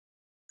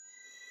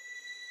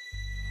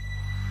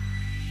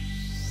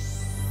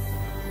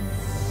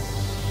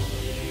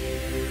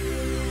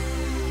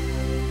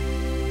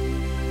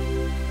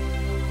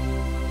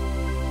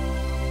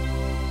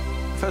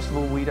First of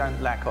all, we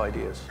don't lack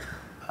ideas.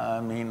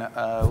 I mean,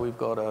 we've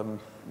got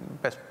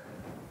best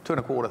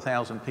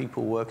 2,250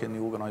 people work in the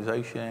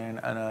organisation,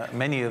 and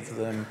many of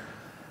them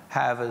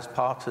have, as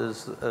part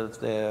of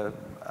their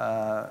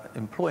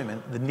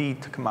employment, the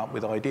need to come up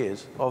with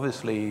ideas.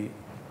 Obviously,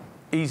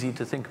 easy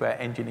to think about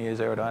engineers,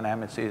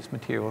 aerodynamicists,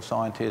 material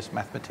scientists,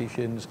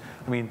 mathematicians.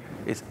 I mean,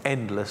 it's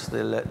endless,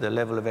 the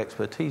level of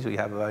expertise we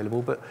have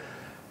available, but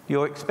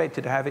you're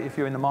expected to have it if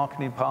you're in the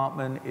marketing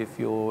department, if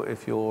you're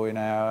in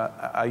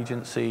our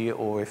agency,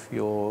 or if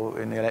you're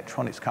in the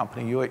electronics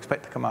company. You're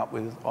expected to come up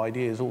with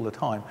ideas all the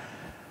time.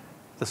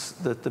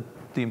 The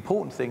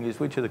important thing is,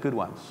 which are the good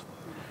ones?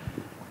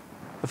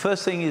 The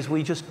first thing is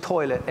we just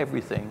toilet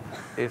everything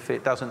if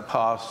it doesn't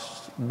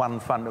pass one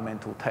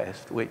fundamental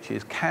test, which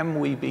is, can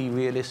we be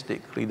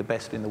realistically the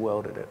best in the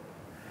world at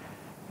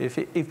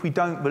it? If we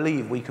don't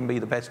believe we can be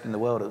the best in the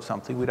world at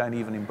something, we don't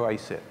even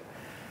embrace it.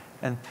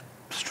 And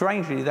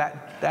strangely,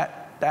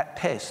 that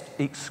test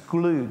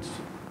excludes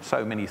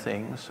so many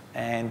things,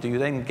 and you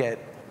then get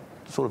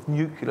sort of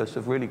nucleus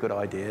of really good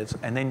ideas,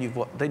 and then you've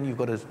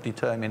got to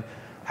determine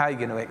how you're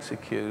going to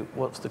execute,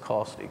 what's the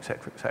cost, et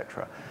cetera, et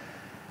cetera.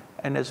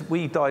 And as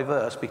we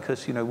diverse,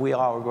 because we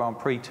are a Grand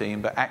Prix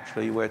team, but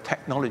actually we're a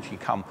technology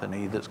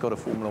company that's got a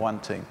Formula One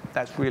team.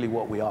 That's really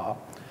what we are.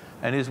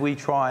 And as we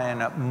try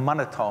and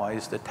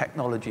monetize the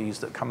technologies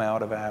that come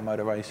out of our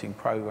motor racing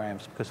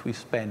programs, because we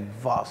spend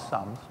vast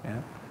sums,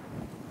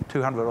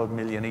 200-odd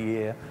million a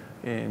year,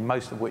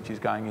 most of which is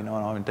going in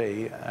on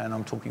R&D, and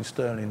I'm talking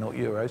sterling, not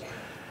euros.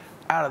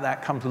 Out of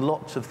that comes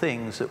lots of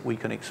things that we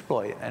can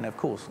exploit. And of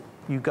course,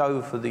 you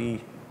go for you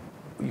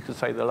could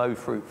say the low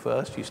fruit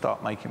first. You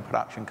start making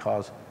production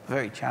cars,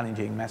 very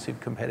challenging, massive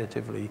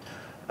competitively,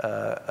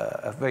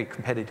 a very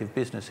competitive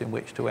business in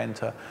which to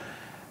enter.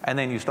 And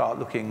then you start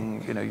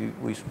looking,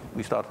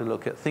 we start to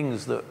look at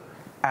things that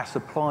our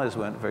suppliers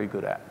weren't very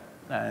good at.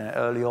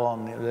 Early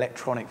on,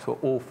 electronics were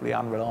awfully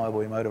unreliable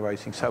in motor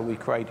racing, so we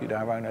created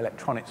our own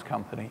electronics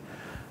company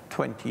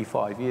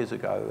 25 years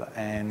ago.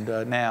 And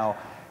now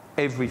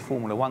every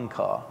Formula One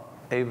car,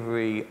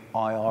 every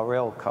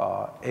IRL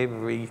car,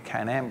 every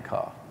Can-Am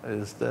car,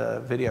 as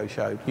the video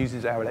showed,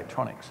 uses our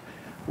electronics.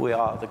 We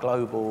are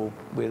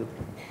we're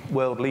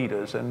world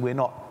leaders, and we're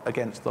not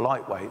against the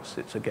lightweights.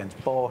 It's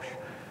against Bosch,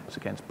 it's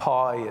against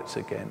Pi, it's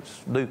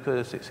against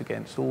Lucas, it's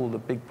against all the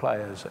big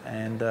players.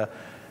 And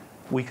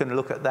we can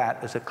look at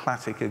that as a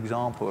classic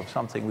example of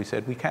something we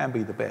said, we can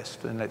be the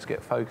best, and let's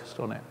get focused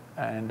on it.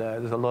 And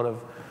there's a lot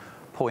of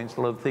points,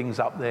 a lot of things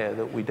up there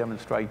that we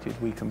demonstrated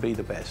we can be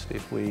the best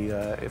if we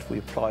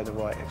apply the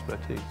right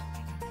expertise.